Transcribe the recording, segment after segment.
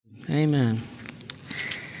Amen.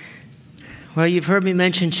 Well, you've heard me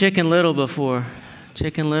mention Chicken Little before.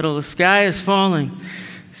 Chicken Little, the sky is falling.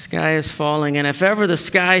 The sky is falling. And if ever the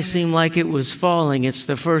sky seemed like it was falling, it's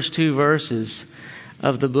the first two verses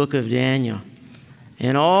of the book of Daniel.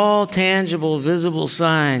 And all tangible, visible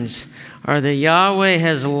signs are that Yahweh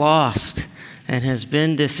has lost and has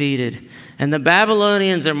been defeated. And the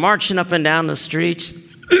Babylonians are marching up and down the streets.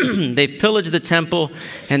 They've pillaged the temple,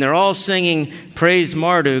 and they're all singing, "Praise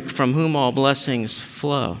Marduk, from whom all blessings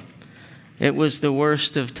flow." It was the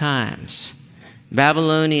worst of times.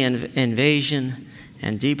 Babylonian invasion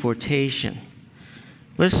and deportation.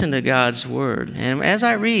 Listen to God's word. And as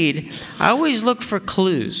I read, I always look for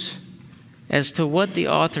clues as to what the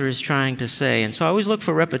author is trying to say. And so I always look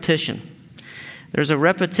for repetition. There's a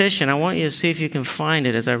repetition. I want you to see if you can find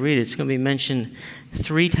it as I read it. It's going to be mentioned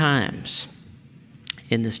 3 times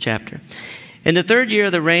in this chapter. In the 3rd year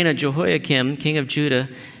of the reign of Jehoiakim, king of Judah,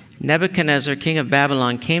 Nebuchadnezzar, king of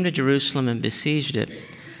Babylon, came to Jerusalem and besieged it.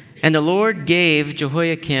 And the Lord gave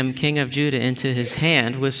Jehoiakim, king of Judah, into his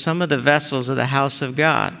hand with some of the vessels of the house of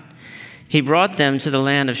God. He brought them to the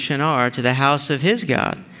land of Shinar, to the house of his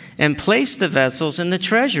God, and placed the vessels in the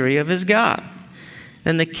treasury of his God.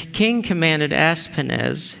 Then the king commanded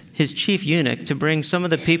Ashpenaz, his chief eunuch, to bring some of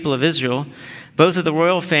the people of Israel, both of the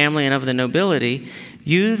royal family and of the nobility,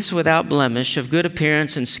 youths without blemish, of good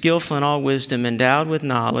appearance and skillful in all wisdom, endowed with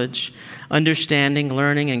knowledge, understanding,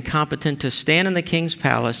 learning, and competent to stand in the king's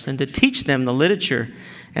palace and to teach them the literature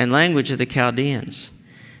and language of the Chaldeans.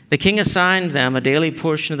 The king assigned them a daily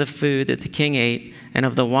portion of the food that the king ate and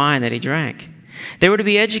of the wine that he drank. They were to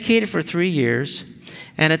be educated for 3 years,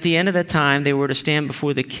 and at the end of that time they were to stand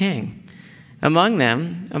before the king. Among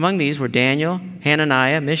these were Daniel,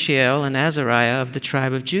 Hananiah, Mishael, and Azariah of the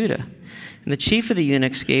tribe of Judah. And the chief of the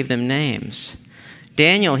eunuchs gave them names.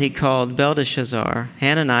 Daniel he called Belteshazzar,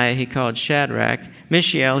 Hananiah he called Shadrach,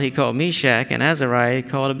 Mishael he called Meshach, and Azariah he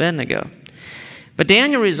called Abednego. But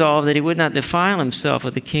Daniel resolved that he would not defile himself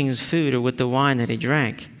with the king's food or with the wine that he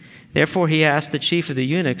drank. Therefore he asked the chief of the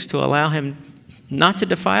eunuchs to allow him not to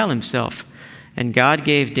defile himself. And God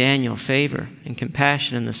gave Daniel favor and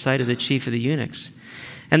compassion in the sight of the chief of the eunuchs.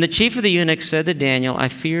 And the chief of the eunuchs said to Daniel, "I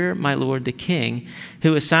fear my lord the king,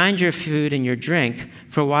 who assigned your food and your drink,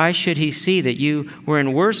 for why should he see that you were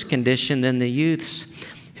in worse condition than the youths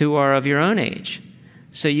who are of your own age?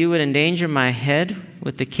 So you would endanger my head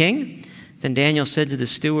with the king?" Then Daniel said to the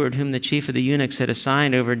steward whom the chief of the eunuchs had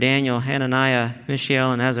assigned over Daniel, Hananiah,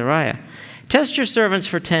 Mishael, and Azariah, "Test your servants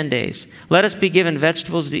for 10 days. Let us be given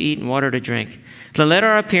vegetables to eat and water to drink. Let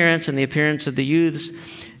our appearance and the appearance of the youths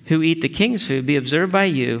who eat the king's food be observed by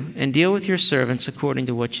you, and deal with your servants according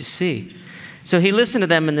to what you see." So he listened to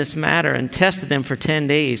them in this matter and tested them for 10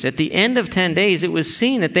 days. At the end of 10 days, it was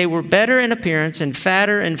seen that they were better in appearance and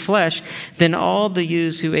fatter in flesh than all the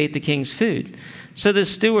youths who ate the king's food. So the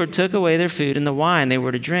steward took away their food and the wine they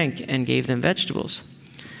were to drink and gave them vegetables.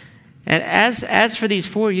 And as for these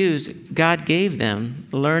 4 youths, God gave them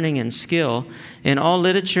learning and skill in all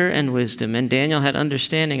literature and wisdom, and Daniel had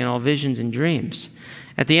understanding in all visions and dreams.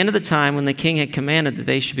 At the end of the time, when the king had commanded that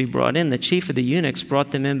they should be brought in, the chief of the eunuchs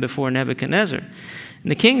brought them in before Nebuchadnezzar.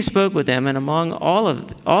 And the king spoke with them, and among all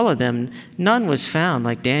of them, none was found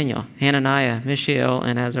like Daniel, Hananiah, Mishael,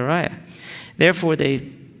 and Azariah. Therefore they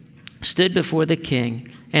stood before the king,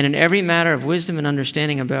 and in every matter of wisdom and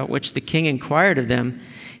understanding about which the king inquired of them,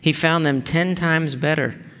 he found them 10 times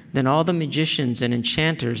better than all the magicians and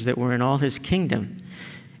enchanters that were in all his kingdom.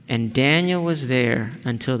 And Daniel was there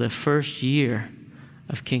until the 1st year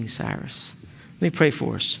of King Cyrus. Let me pray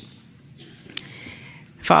for us.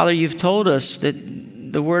 Father, you've told us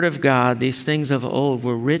that the word of God, these things of old,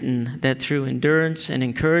 were written that through endurance and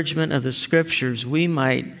encouragement of the scriptures, we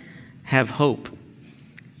might have hope.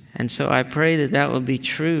 And so I pray that that will be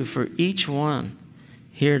true for each one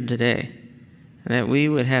here today, that we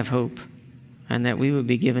would have hope and that we would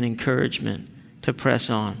be given encouragement to press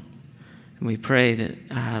on. And we pray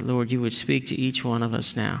that, Lord, you would speak to each one of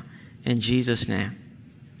us now. In Jesus' name,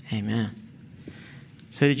 amen.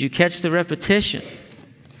 So did you catch the repetition?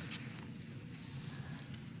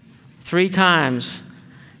 3 times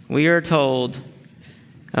we are told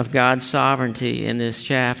of God's sovereignty in this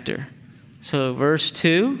chapter. So verse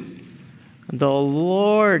 2, the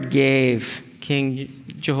Lord gave King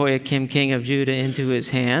Jehoiakim, king of Judah, into his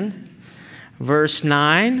hand. Verse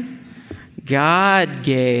 9, God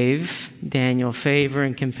gave Daniel favor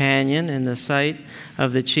and companion in the sight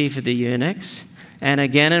of the chief of the eunuchs. And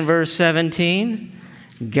again in verse 17,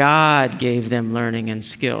 God gave them learning and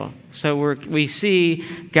skill. So we see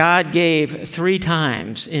God gave 3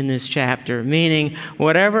 times in this chapter, meaning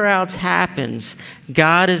whatever else happens,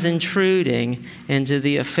 God is intruding into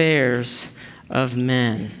the affairs of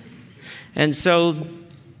men. And so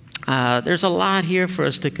there's a lot here for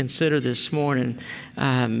us to consider this morning.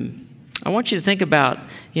 I want you to think about,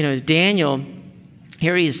 Daniel,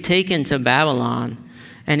 here he is taken to Babylon,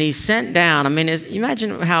 and he's sent down. I mean,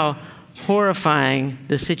 imagine how horrifying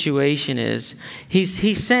the situation is.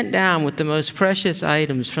 He's sent down with the most precious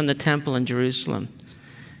items from the temple in Jerusalem.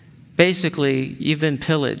 Basically, you've been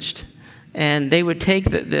pillaged. And they would take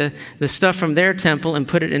the stuff from their temple and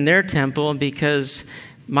put it in their temple because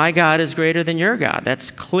my God is greater than your God.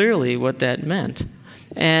 That's clearly what that meant.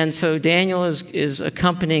 And so Daniel is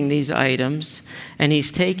accompanying these items, and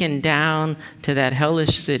he's taken down to that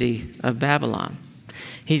hellish city of Babylon.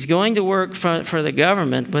 He's going to work for the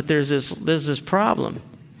government, but there's this problem.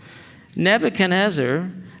 Nebuchadnezzar,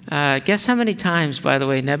 guess how many times, by the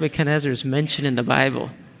way, Nebuchadnezzar is mentioned in the Bible?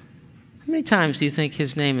 How many times do you think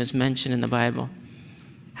his name is mentioned in the Bible?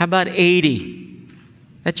 How about 80?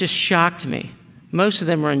 That just shocked me. Most of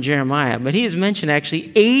them are in Jeremiah, but he is mentioned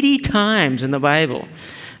actually 80 times in the Bible.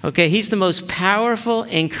 Okay, he's the most powerful,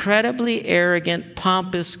 incredibly arrogant,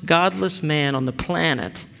 pompous, godless man on the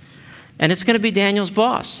planet. And it's going to be Daniel's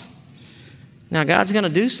boss. Now, God's going to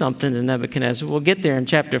do something to Nebuchadnezzar. We'll get there in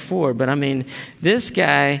chapter 4. But, I mean, this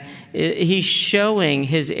guy, he's showing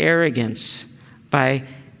his arrogance by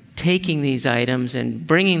taking these items and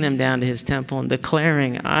bringing them down to his temple and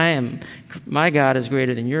declaring, my God is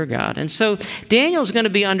greater than your God. And so Daniel's going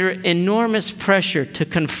to be under enormous pressure to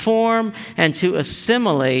conform and to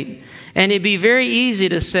assimilate. And it'd be very easy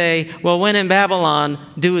to say, well, when in Babylon,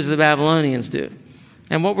 do as the Babylonians do.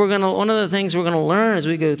 And one of the things we're going to learn as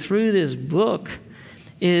we go through this book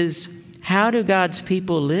is, how do God's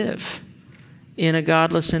people live in a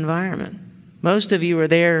godless environment? Most of you are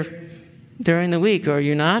there during the week, are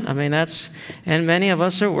you not? I mean, and many of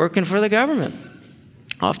us are working for the government.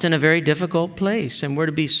 Often a very difficult place, and we're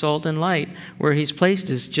to be salt and light where he's placed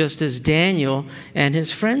us, just as Daniel and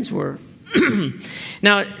his friends were.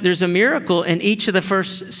 Now, there's a miracle in each of the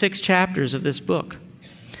first 6 chapters of this book.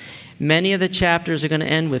 Many of the chapters are going to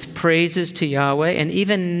end with praises to Yahweh, and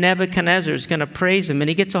even Nebuchadnezzar is going to praise him. And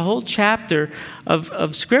he gets a whole chapter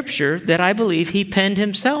of scripture that I believe he penned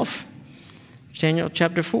himself. Daniel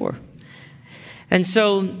chapter 4. And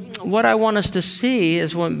so what I want us to see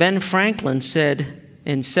is what Ben Franklin said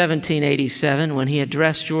in 1787 when he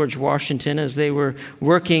addressed George Washington as they were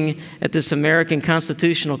working at this American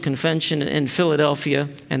Constitutional Convention in Philadelphia,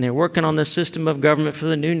 and they're working on this system of government for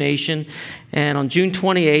the new nation. And on June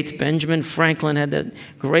 28th, Benjamin Franklin had that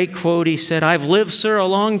great quote. He said, "I've lived, sir, a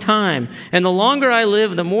long time, and the longer I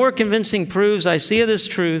live, the more convincing proofs I see of this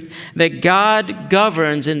truth, that God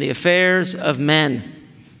governs in the affairs of men."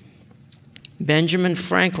 Benjamin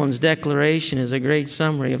Franklin's declaration is a great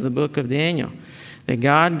summary of the book of Daniel, that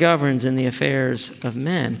God governs in the affairs of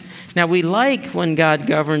men. Now, we like when God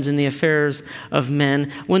governs in the affairs of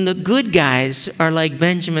men when the good guys are like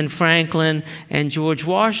Benjamin Franklin and George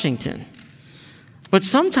Washington. But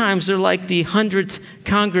sometimes they're like the 100th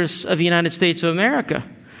Congress of the United States of America.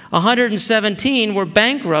 117 were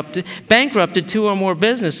bankrupted 2 or more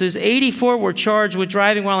businesses. 84 were charged with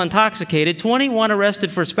driving while intoxicated. 21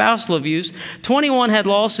 arrested for spousal abuse. 21 had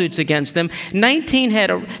lawsuits against them. 19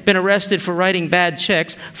 had been arrested for writing bad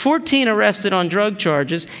checks. 14 arrested on drug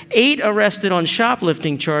charges. 8 arrested on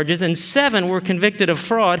shoplifting charges. And 7 were convicted of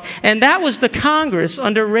fraud. And that was the Congress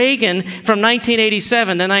under Reagan from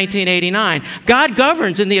 1987 to 1989. God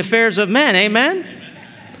governs in the affairs of men. Amen?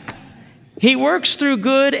 He works through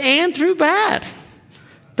good and through bad.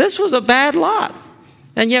 This was a bad lot.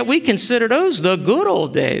 And yet we consider those the good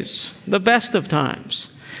old days, the best of times.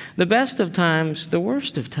 The best of times, the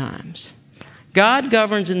worst of times. God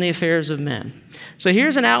governs in the affairs of men. So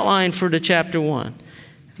here's an outline for the chapter 1.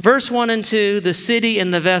 Verse 1 and 2, the city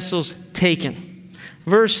and the vessels taken.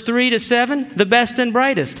 Verse 3 to 7, the best and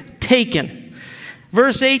brightest, taken.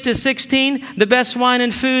 Verse 8 to 16, the best wine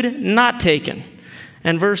and food, not taken.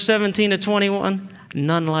 And verse 17 to 21,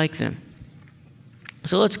 none like them.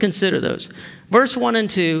 So let's consider those. Verse 1 and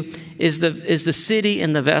 2 is the city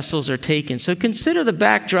and the vessels are taken. So consider the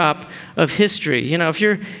backdrop of history. You know, if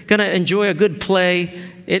you're going to enjoy a good play,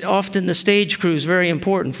 the stage crew is very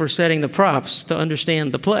important for setting the props to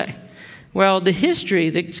understand the play. Well, the history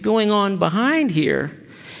that's going on behind here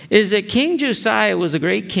is that King Josiah was a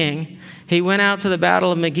great king. He went out to the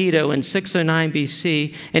Battle of Megiddo in 609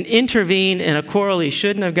 BC and intervened in a quarrel he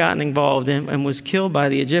shouldn't have gotten involved in and was killed by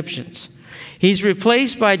the Egyptians. He's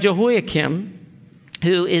replaced by Jehoiakim,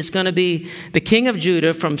 who is going to be the king of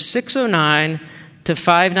Judah from 609 to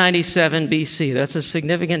 597 BC. That's a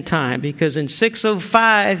significant time because in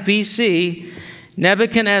 605 BC,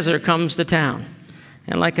 Nebuchadnezzar comes to town.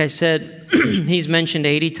 And like I said, he's mentioned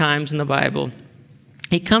 80 times in the Bible.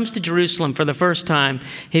 He comes to Jerusalem for the first time.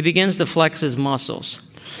 He begins to flex his muscles.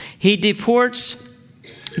 He deports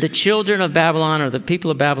the children of Babylon, or the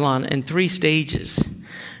people of Babylon, in 3 stages.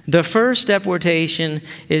 The first deportation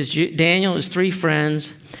is Daniel, his 3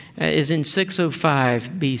 friends, is in 605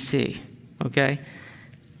 BC. Okay?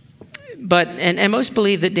 But, and most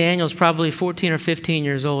believe that Daniel's probably 14 or 15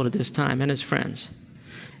 years old at this time, and his friends.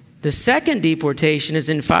 The second deportation is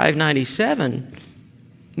in 597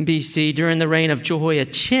 BC during the reign of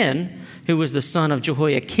Jehoiachin, who was the son of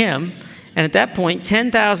Jehoiakim. And at that point,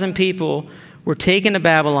 10,000 people were taken to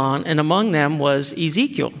Babylon, and among them was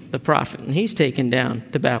Ezekiel, the prophet, and he's taken down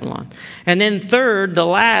to Babylon. And then third, the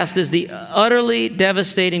last, is the utterly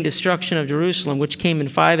devastating destruction of Jerusalem, which came in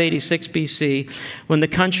 586 BC when the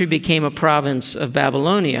country became a province of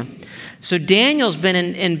Babylonia. So Daniel's been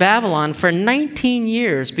in Babylon for 19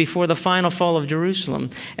 years before the final fall of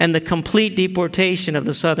Jerusalem and the complete deportation of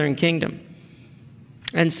the southern kingdom.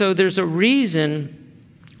 And so there's a reason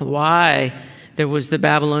why there was the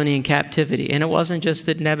Babylonian captivity. And it wasn't just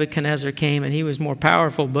that Nebuchadnezzar came and he was more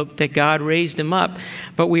powerful, but that God raised him up.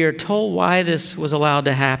 But we are told why this was allowed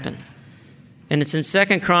to happen. And it's in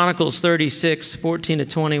 2 Chronicles 36, 14 to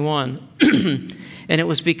 21. And it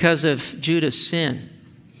was because of Judah's sin.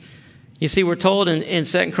 You see, we're told in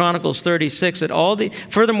 2 Chronicles 36 that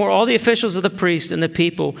furthermore, all the officials of the priests and the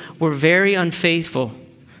people were very unfaithful,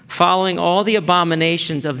 following all the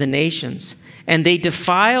abominations of the nations. And they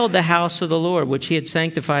defiled the house of the Lord, which he had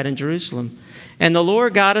sanctified in Jerusalem. And the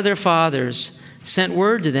Lord God of their fathers sent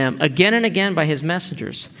word to them again and again by his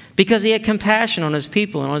messengers, because he had compassion on his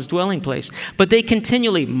people and on his dwelling place. But they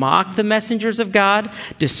continually mocked the messengers of God,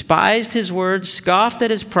 despised his words, scoffed at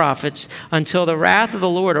his prophets, until the wrath of the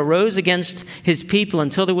Lord arose against his people,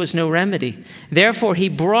 until there was no remedy. Therefore he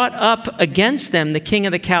brought up against them the king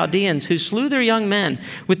of the Chaldeans, who slew their young men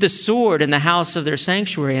with the sword in the house of their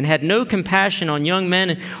sanctuary, and had no compassion on young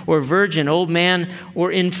men or virgin, old man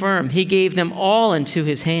or infirm. He gave them all into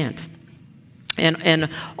his hand. And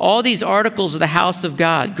all these articles of the house of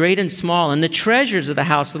God, great and small, and the treasures of the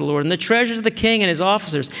house of the Lord, and the treasures of the king and his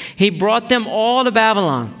officers, he brought them all to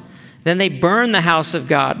Babylon. Then they burned the house of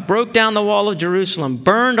God, broke down the wall of Jerusalem,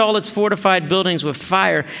 burned all its fortified buildings with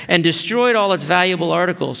fire, and destroyed all its valuable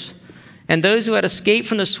articles. And those who had escaped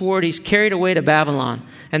from the sword he's carried away to Babylon.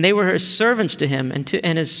 And they were his servants to him and to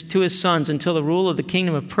his sons until the rule of the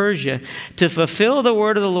kingdom of Persia, to fulfill the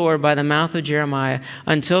word of the Lord by the mouth of Jeremiah,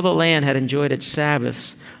 until the land had enjoyed its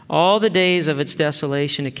Sabbaths. All the days of its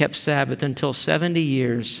desolation it kept Sabbath until 70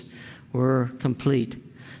 years were complete.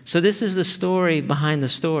 So this is the story behind the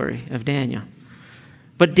story of Daniel.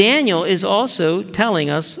 But Daniel is also telling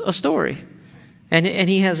us a story. And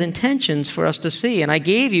he has intentions for us to see. And I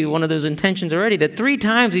gave you one of those intentions already, that 3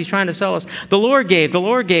 times he's trying to sell us. The Lord gave, the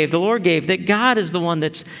Lord gave, the Lord gave. That God is the one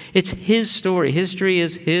it's his story. History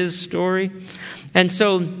is his story. And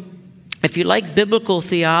so if you like biblical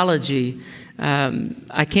theology,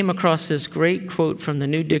 I came across this great quote from the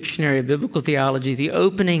New Dictionary of Biblical Theology, the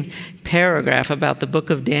opening paragraph about the book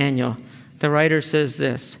of Daniel. The writer says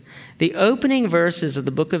this: the opening verses of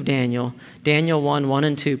the book of Daniel, Daniel 1, 1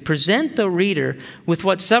 and 2, present the reader with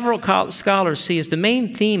what several scholars see as the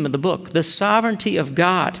main theme of the book, the sovereignty of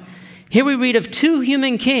God. Here we read of 2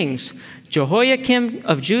 human kings, Jehoiakim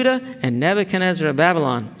of Judah and Nebuchadnezzar of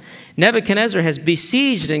Babylon. Nebuchadnezzar has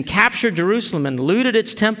besieged and captured Jerusalem and looted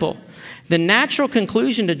its temple. The natural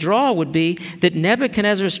conclusion to draw would be that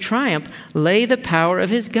Nebuchadnezzar's triumph lay the power of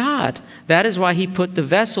his God. That is why he put the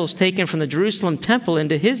vessels taken from the Jerusalem temple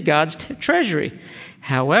into his God's treasury.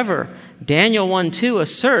 However, Daniel 1:2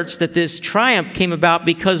 asserts that this triumph came about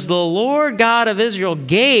because the Lord God of Israel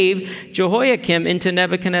gave Jehoiakim into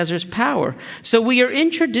Nebuchadnezzar's power. So we are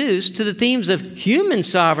introduced to the themes of human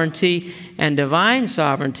sovereignty and divine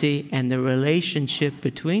sovereignty and the relationship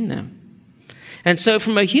between them. And so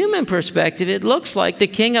from a human perspective, it looks like the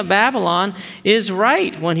king of Babylon is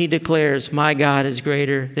right when he declares, my God is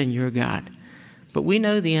greater than your God. But we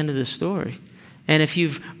know the end of the story. And if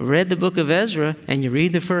you've read the book of Ezra and you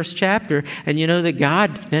read the first chapter, and you know that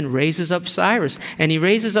God then raises up Cyrus, and he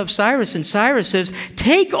raises up Cyrus, and Cyrus says,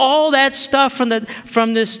 take all that stuff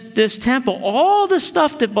from this temple, all the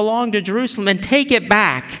stuff that belonged to Jerusalem, and take it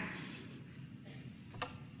back.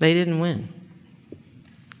 They didn't win.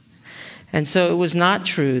 And so it was not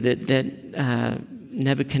true that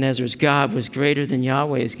Nebuchadnezzar's God was greater than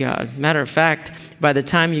Yahweh's God. Matter of fact, by the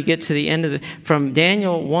time you get to the end of from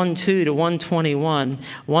Daniel 1:2 to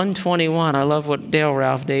 121, I love what Dale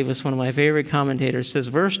Ralph Davis, one of my favorite commentators, says.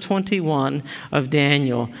 Verse 21 of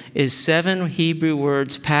Daniel is 7 Hebrew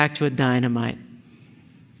words packed with dynamite.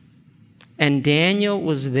 And Daniel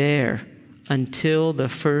was there until the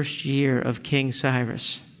first year of King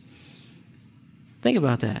Cyrus. Think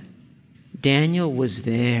about that. Daniel was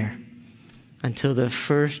there until the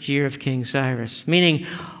first year of King Cyrus, meaning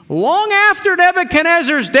long after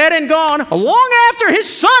Nebuchadnezzar's dead and gone, long after his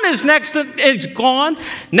son is gone,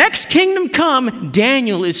 next kingdom come,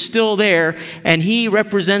 Daniel is still there, and he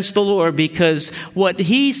represents the Lord, because what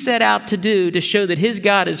he set out to do to show that his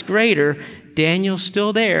God is greater, Daniel's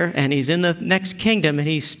still there, and he's in the next kingdom, and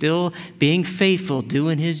he's still being faithful,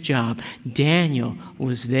 doing his job. Daniel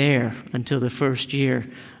was there until the first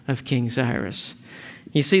year of King Cyrus.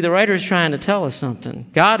 You see, the writer is trying to tell us something.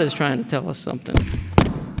 God is trying to tell us something.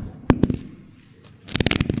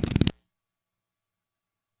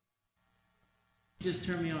 Just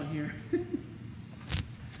turn me on here.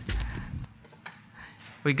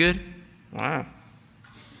 We good? Wow.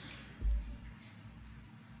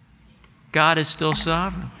 God is still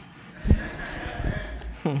sovereign.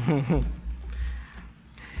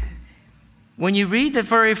 When you read the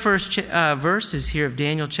very first verses here of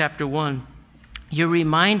Daniel chapter 1, you're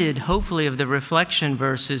reminded, hopefully, of the reflection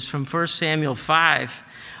verses from 1 Samuel 5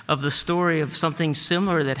 of the story of something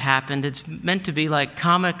similar that happened. It's meant to be like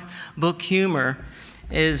comic book humor,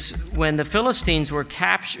 is when the Philistines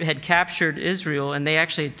had captured Israel, and they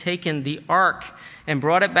actually had taken the ark and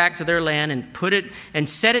brought it back to their land and put it and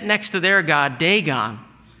set it next to their god, Dagon.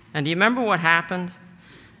 And do you remember what happened?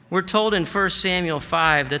 We're told in 1 Samuel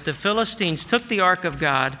 5 that the Philistines took the ark of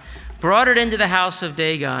God, brought it into the house of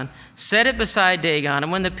Dagon, set it beside Dagon.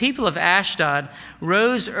 And when the people of Ashdod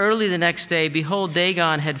rose early the next day, behold,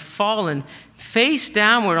 Dagon had fallen face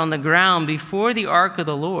downward on the ground before the ark of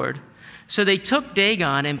the Lord. So they took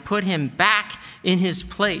Dagon and put him back in his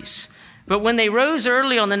place. But when they rose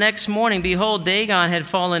early on the next morning, behold, Dagon had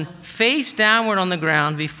fallen face downward on the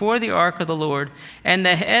ground before the ark of the Lord, and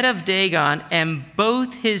the head of Dagon and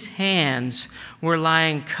both his hands were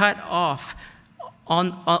lying cut off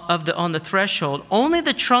on the threshold. Only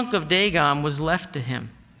the trunk of Dagon was left to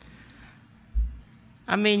him.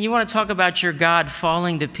 I mean, you want to talk about your God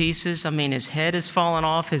falling to pieces? I mean, his head has fallen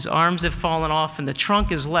off, his arms have fallen off, and the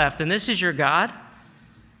trunk is left. And this is your God?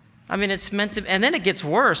 I mean, it's meant to, and then it gets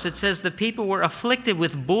worse. It says the people were afflicted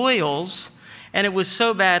with boils, and it was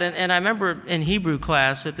so bad. And I remember in Hebrew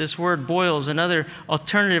class that this word boils, another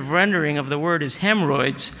alternative rendering of the word is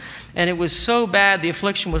hemorrhoids. And it was so bad, the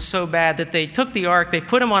affliction was so bad, that they took the ark, they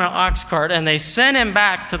put him on an ox cart, and they sent him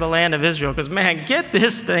back to the land of Israel. Because, man, get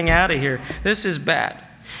this thing out of here. This is bad.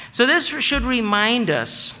 So this should remind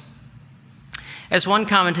us, as one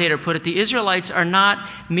commentator put it, the Israelites are not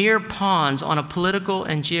mere pawns on a political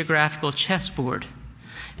and geographical chessboard.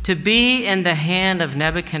 To be in the hand of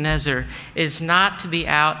Nebuchadnezzar is not to be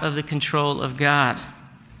out of the control of God.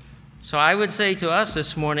 So I would say to us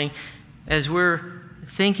this morning, as we're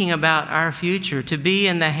thinking about our future, to be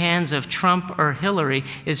in the hands of Trump or Hillary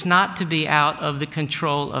is not to be out of the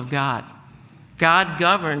control of God. God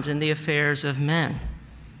governs in the affairs of men.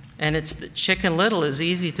 And it's the Chicken Little is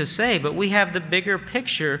easy to say, but we have the bigger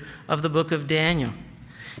picture of the book of Daniel.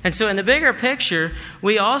 And so in the bigger picture,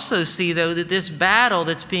 we also see, though, that this battle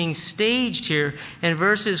that's being staged here in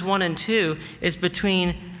verses 1 and 2 is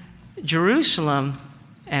between Jerusalem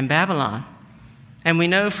and Babylon. And we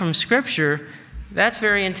know from Scripture that's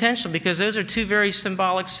very intentional, because those are two very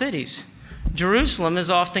symbolic cities. Jerusalem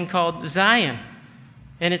is often called Zion,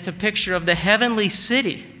 and it's a picture of the heavenly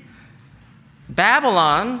city.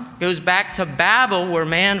 Babylon goes back to Babel, where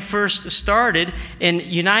man first started in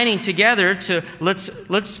uniting together to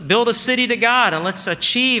let's build a city to God, and let's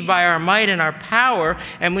achieve by our might and our power.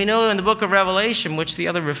 And we know in the book of Revelation, which the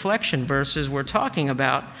other reflection verses we're talking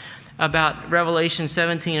about Revelation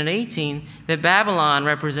 17 and 18, that Babylon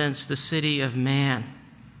represents the city of man.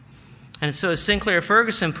 And so as Sinclair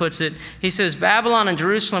Ferguson puts it, he says, Babylon and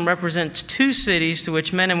Jerusalem represent two cities to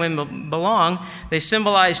which men and women belong. They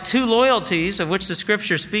symbolize two loyalties, of which the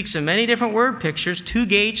Scripture speaks in many different word pictures, two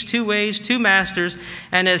gates, two ways, two masters.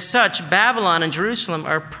 And as such, Babylon and Jerusalem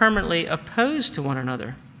are permanently opposed to one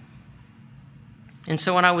another. And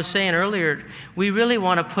so when I was saying earlier, we really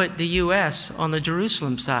want to put the U.S. on the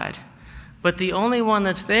Jerusalem side. But the only one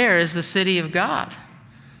that's there is the city of God.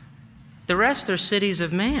 The rest are cities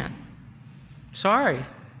of man. Sorry.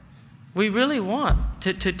 We really want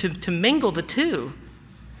to mingle the two.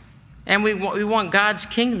 And we want God's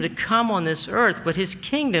kingdom to come on this earth, but his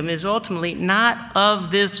kingdom is ultimately not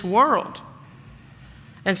of this world.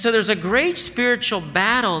 And so there's a great spiritual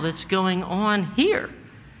battle that's going on here.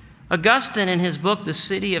 Augustine, in his book, The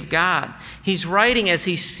City of God, he's writing as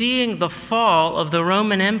he's seeing the fall of the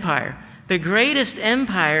Roman Empire, the greatest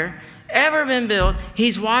empire ever been built.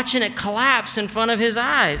 He's watching it collapse in front of his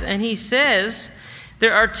eyes. And he says,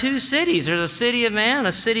 there are two cities. There's a city of man and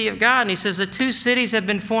a city of God. And he says the two cities have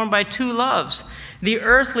been formed by two loves. The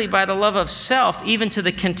earthly by the love of self, even to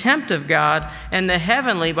the contempt of God, and the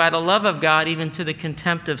heavenly by the love of God, even to the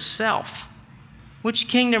contempt of self. Which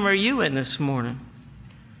kingdom are you in this morning?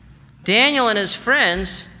 Daniel and his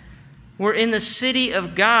friends were in the city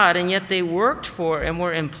of God, and yet they worked for and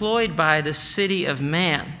were employed by the city of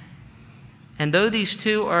man. And though these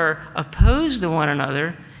two are opposed to one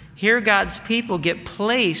another, here God's people get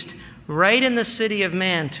placed right in the city of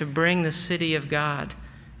man to bring the city of God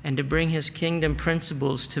and to bring his kingdom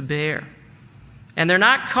principles to bear. And they're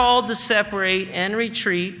not called to separate and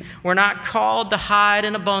retreat. We're not called to hide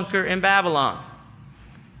in a bunker in Babylon.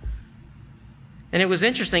 And it was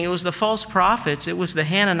interesting. It was the false prophets. It was the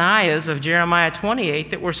Hananiahs of Jeremiah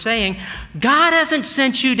 28 that were saying, God hasn't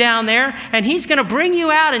sent you down there, and he's going to bring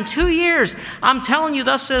you out in 2 years. I'm telling you,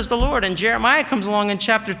 thus says the Lord. And Jeremiah comes along in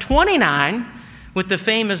chapter 29 with the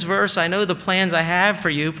famous verse, I know the plans I have for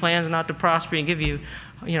you, plans not to prosper and give you,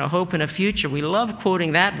 hope in a future. We love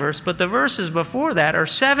quoting that verse, but the verses before that are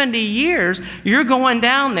 70 years. You're going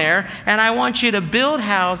down there, and I want you to build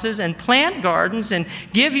houses and plant gardens and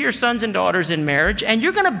give your sons and daughters in marriage, and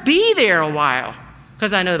you're going to be there a while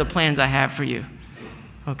because I know the plans I have for you.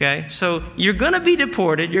 Okay? So you're going to be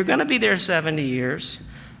deported. You're going to be there 70 years,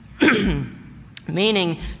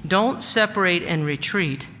 meaning don't separate and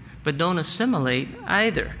retreat, but don't assimilate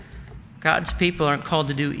either. God's people aren't called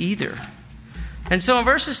to do either. And so in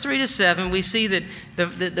verses 3 to 7, we see that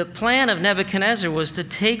the plan of Nebuchadnezzar was to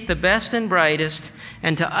take the best and brightest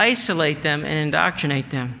and to isolate them and indoctrinate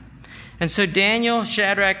them. And so Daniel,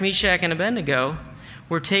 Shadrach, Meshach, and Abednego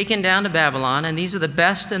were taken down to Babylon, and these are the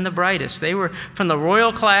best and the brightest. They were from the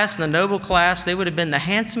royal class and the noble class. They would have been the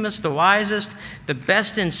handsomest, the wisest, the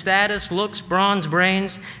best in status, looks, bronze,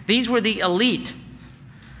 brains. These were the elite.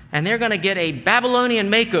 And they're going to get a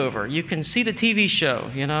Babylonian makeover. You can see the TV show,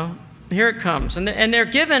 Here it comes. And they're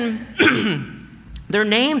given, their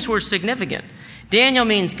names were significant. Daniel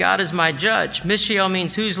means God is my judge. Mishael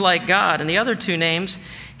means who's like God. And the other two names,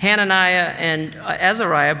 Hananiah and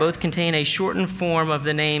Azariah, both contain a shortened form of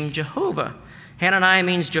the name Jehovah. Hananiah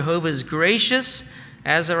means Jehovah is gracious.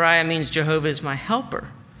 Azariah means Jehovah is my helper.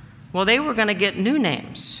 Well, they were going to get new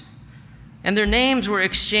names. And their names were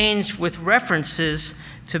exchanged with references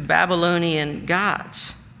to Babylonian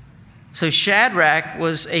gods. So Shadrach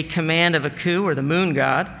was a command of Aku, or the moon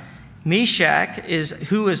god. Meshach is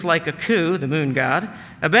who is like Aku, the moon god.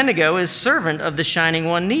 Abednego is servant of the shining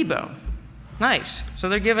one, Nebo. Nice. So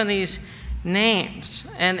they're given these names,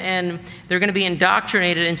 and they're going to be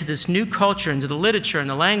indoctrinated into this new culture, into the literature and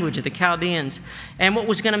the language of the Chaldeans. And what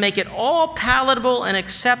was going to make it all palatable and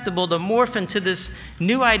acceptable to morph into this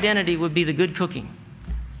new identity would be the good cooking.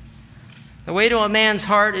 The way to a man's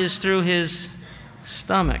heart is through his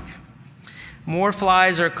stomach. More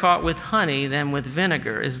flies are caught with honey than with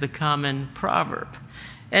vinegar is the common proverb.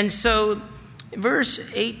 And so,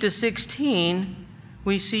 verse 8 to 16,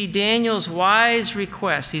 we see Daniel's wise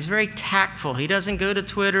request. He's very tactful. He doesn't go to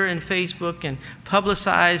Twitter and Facebook and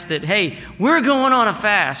publicize that, hey, we're going on a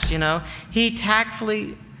fast, He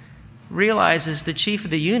tactfully realizes the chief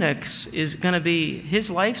of the eunuchs is going to be,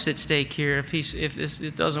 his life's at stake here if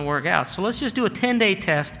it doesn't work out. So let's just do a 10-day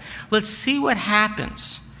test. Let's see what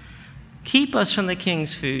happens. Keep us from the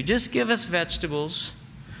king's food. Just give us vegetables,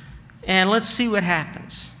 and let's see what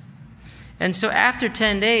happens. And so after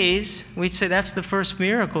 10 days, we'd say that's the first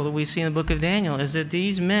miracle that we see in the book of Daniel, is that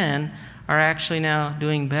these men are actually now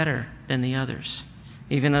doing better than the others,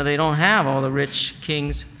 even though they don't have all the rich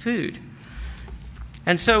king's food.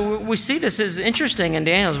 And so we see this as interesting in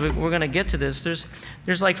Daniel's. We're going to get to this.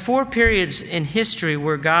 There's like 4 periods in history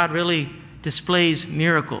where God really displays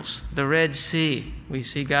miracles. The Red Sea, we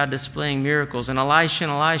see God displaying miracles. And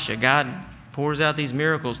Elisha, God pours out these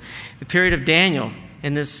miracles. The period of Daniel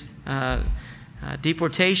in this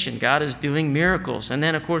deportation, God is doing miracles. And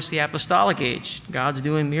then, of course, the apostolic age, God's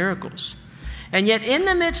doing miracles. And yet in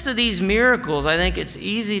the midst of these miracles, I think it's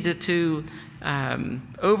easy to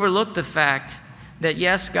overlook the fact that,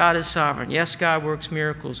 yes, God is sovereign. Yes, God works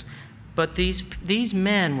miracles. But these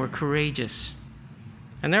men were courageous.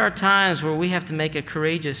 And there are times where we have to make a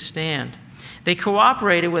courageous stand. They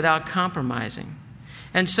cooperated without compromising.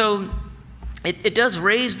 And so it does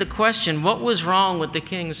raise the question, what was wrong with the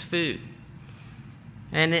king's food?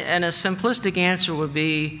 And a simplistic answer would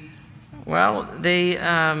be, well,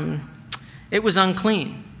 it was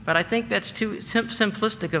unclean. But I think that's too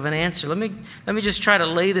simplistic of an answer. Let me just try to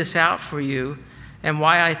lay this out for you and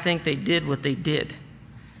why I think they did what they did.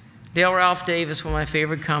 Dale Ralph Davis, one of my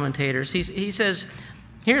favorite commentators, he says,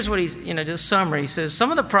 here's what he's, just summary. He says, some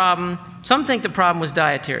think the problem was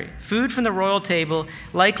dietary. Food from the royal table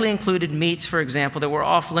likely included meats, for example, that were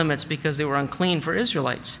off limits because they were unclean for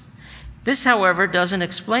Israelites. This, however, doesn't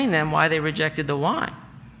explain them why they rejected the wine.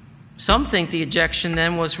 Some think the ejection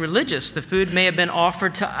then was religious. The food may have been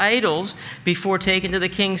offered to idols before taken to the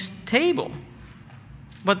king's table.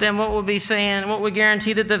 But then what would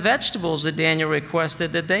guarantee that the vegetables that Daniel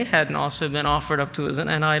requested, that they hadn't also been offered up to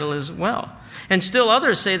an idol as well? And still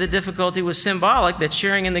others say the difficulty was symbolic, that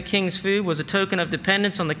sharing in the king's food was a token of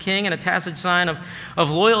dependence on the king and a tacit sign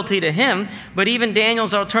of loyalty to him. But even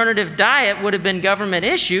Daniel's alternative diet would have been government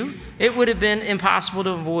issue. It would have been impossible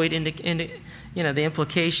to avoid the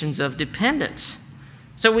implications of dependence.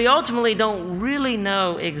 So we ultimately don't really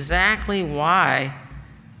know exactly why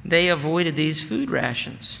they avoided these food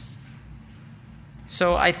rations.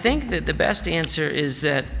 So I think that the best answer is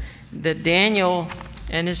that Daniel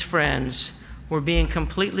and his friends were being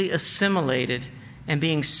completely assimilated and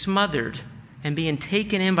being smothered and being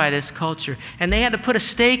taken in by this culture. And they had to put a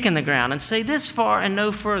stake in the ground and say this far and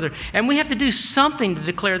no further. And we have to do something to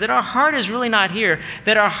declare that our heart is really not here,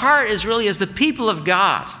 that our heart is really as the people of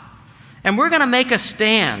God. And we're going to make a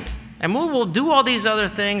stand. And we will do all these other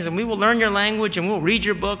things, and we will learn your language, and we'll read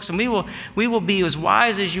your books, and we will be as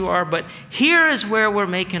wise as you are. But here is where we're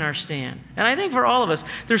making our stand. And I think for all of us,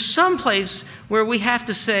 there's some place where we have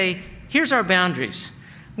to say, here's our boundaries.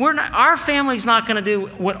 Our family's not going to do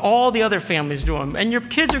what all the other families do. And your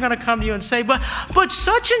kids are going to come to you and say, but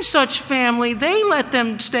such and such family, they let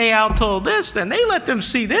them stay out till this, and they let them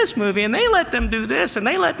see this movie, and they let them do this, and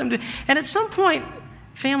they let them do. And at some point,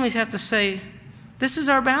 families have to say, this is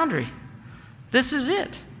our boundary. This is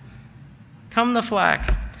it. Come the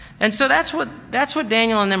flack. And so that's what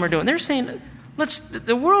Daniel and them are doing. They're saying,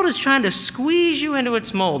 the world is trying to squeeze you into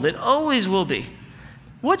its mold. It always will be.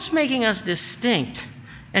 What's making us distinct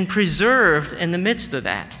and preserved in the midst of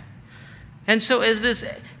that? And so as this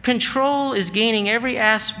control is gaining every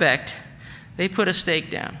aspect, they put a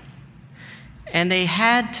stake down. And they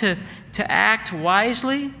had to act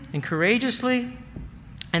wisely and courageously.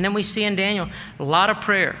 And then we see in Daniel a lot of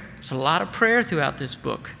prayer. There's a lot of prayer throughout this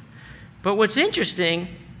book. But what's interesting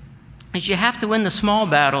is you have to win the small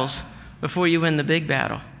battles before you win the big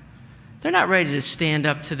battle. They're not ready to stand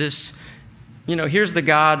up to this, here's the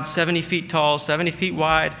God, 70 feet tall, 70 feet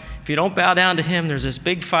wide. If you don't bow down to him, there's this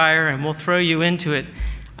big fire and we'll throw you into it.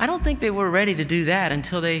 I don't think they were ready to do that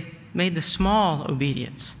until they made the small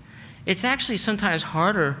obedience. It's actually sometimes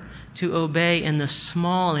harder to obey in the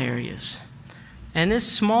small areas. And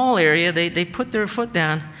this small area, they put their foot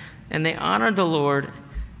down and they honored the Lord.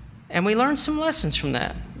 And we learned some lessons from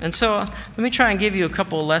that. And so let me try and give you a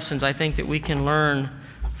couple of lessons I think that we can learn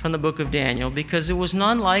from the book of Daniel, because it was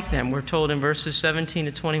none like them. We're told in verses 17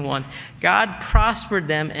 to 21, God prospered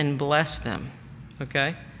them and blessed them.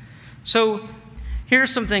 Okay? So here are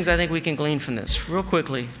some things I think we can glean from this real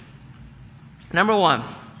quickly. Number one,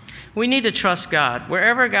 we need to trust God.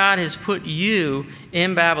 Wherever God has put you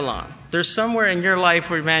in Babylon, there's somewhere in your life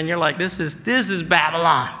where, man, you're like, this is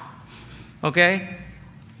Babylon. Okay?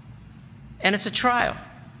 And it's a trial.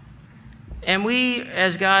 And we,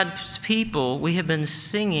 as God's people, we have been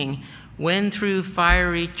singing, when through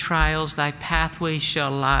fiery trials thy pathway shall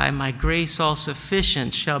lie, my grace all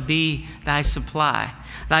sufficient shall be thy supply.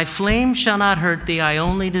 Thy flame shall not hurt thee, I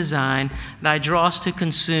only design thy dross to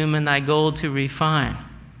consume and thy gold to refine.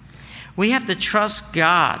 We have to trust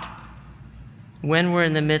God when we're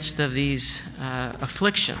in the midst of these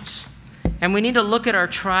afflictions. And we need to look at our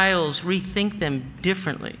trials, rethink them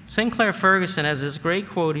differently. Sinclair Ferguson has this great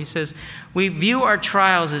quote. He says, we view our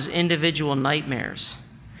trials as individual nightmares.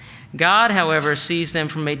 God, however, sees them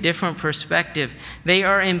from a different perspective. They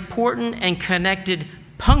are important and connected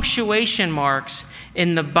punctuation marks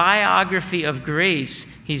in the biography of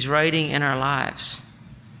grace he's writing in our lives.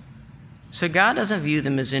 So God doesn't view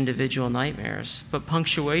them as individual nightmares, but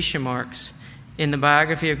punctuation marks in the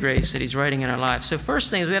biography of grace that he's writing in our lives. So first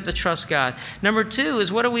thing is we have to trust God. Number two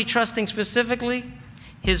is, what are we trusting specifically?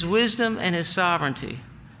 His wisdom and his sovereignty.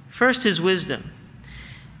 First, his wisdom.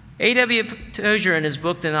 A.W. Tozer, in his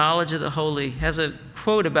book, The Knowledge of the Holy, has a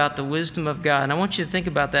quote about the wisdom of God. And I want you to think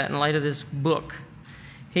about that in light of this book.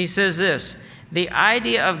 He says this, the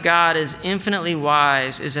idea of God as infinitely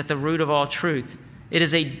wise is at the root of all truth. It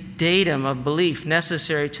is a datum of belief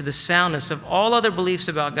necessary to the soundness of all other beliefs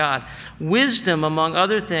about God. Wisdom, among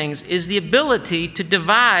other things, is the ability to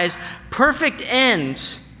devise perfect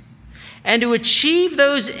ends and to achieve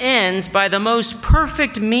those ends by the most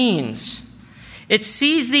perfect means. It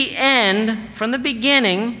sees the end from the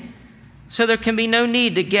beginning, so there can be no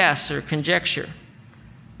need to guess or conjecture.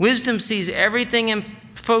 Wisdom sees everything in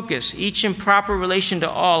focus, each in proper relation to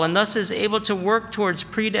all, and thus is able to work towards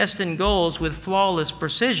predestined goals with flawless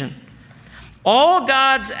precision. All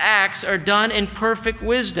God's acts are done in perfect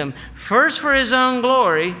wisdom, first for his own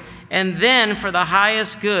glory, and then for the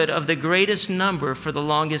highest good of the greatest number for the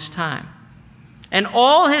longest time. And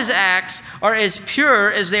all his acts are as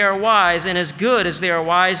pure as they are wise, and as good as they are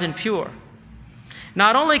wise and pure.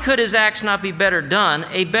 Not only could his acts not be better done,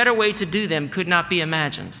 a better way to do them could not be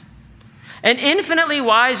imagined. An infinitely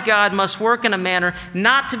wise God must work in a manner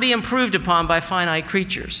not to be improved upon by finite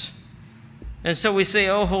creatures. And so we say,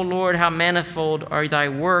 "O Lord, how manifold are thy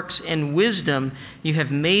works. In wisdom you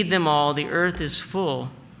have made them all. The earth is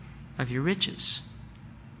full of your riches."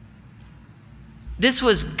 This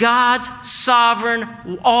was God's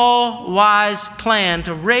sovereign, all-wise plan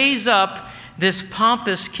to raise up this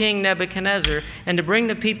pompous King Nebuchadnezzar and to bring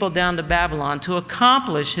the people down to Babylon to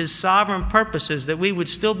accomplish his sovereign purposes that we would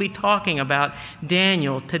still be talking about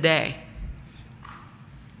Daniel today.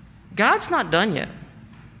 God's not done yet,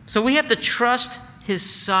 so we have to trust his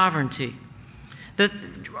sovereignty.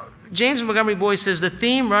 James Montgomery Boyce says the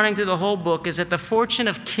theme running through the whole book is that the fortune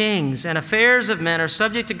of kings and affairs of men are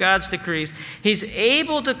subject to God's decrees. He's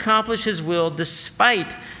able to accomplish his will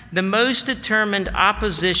despite the most determined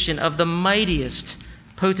opposition of the mightiest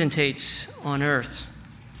potentates on earth.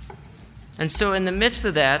 And so in the midst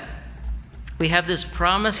of that, we have this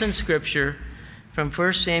promise in Scripture from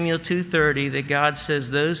 1 Samuel 2:30 that God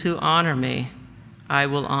says, "Those who honor me, I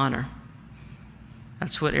will honor."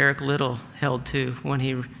 That's what Eric Liddell held to when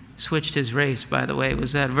he switched his race, by the way,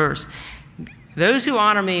 was that verse. Those who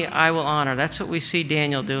honor me, I will honor. That's what we see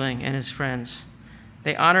Daniel doing and his friends.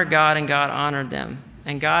 They honor God, and God honored them.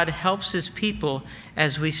 And God helps his people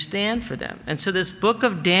as we stand for them. And so this book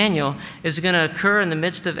of Daniel is going to occur in the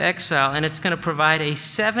midst of exile, and it's going to provide a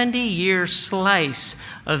 70-year slice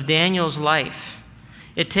of Daniel's life.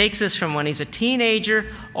 It takes us from when he's a teenager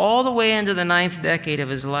all the way into the 9th decade of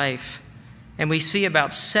his life. And we see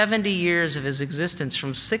about 70 years of his existence,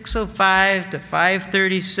 from 605 to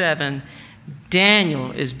 537.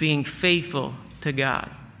 Daniel is being faithful to God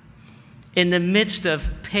in the midst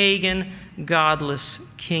of pagan, godless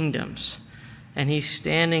kingdoms. And he's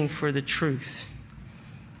standing for the truth.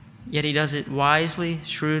 Yet he does it wisely,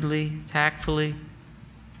 shrewdly, tactfully.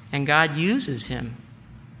 And God uses him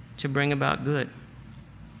to bring about good.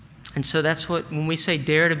 And so that's what, when we say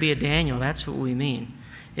dare to be a Daniel, that's what we mean.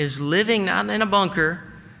 Is living not in a bunker,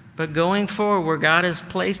 but going forward where God has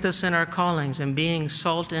placed us in our callings and being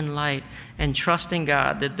salt and light and trusting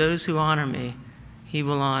God that those who honor me, he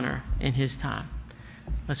will honor in his time.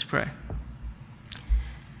 Let's pray.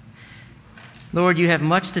 Lord, you have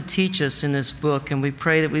much to teach us in this book, and we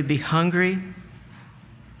pray that we'd be hungry,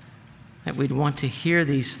 that we'd want to hear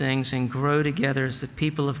these things and grow together as the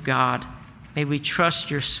people of God. May we trust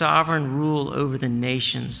your sovereign rule over the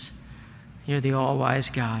nations. You're the all-wise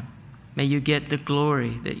God. May you get the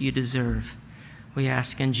glory that you deserve. We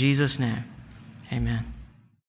ask in Jesus' name. Amen.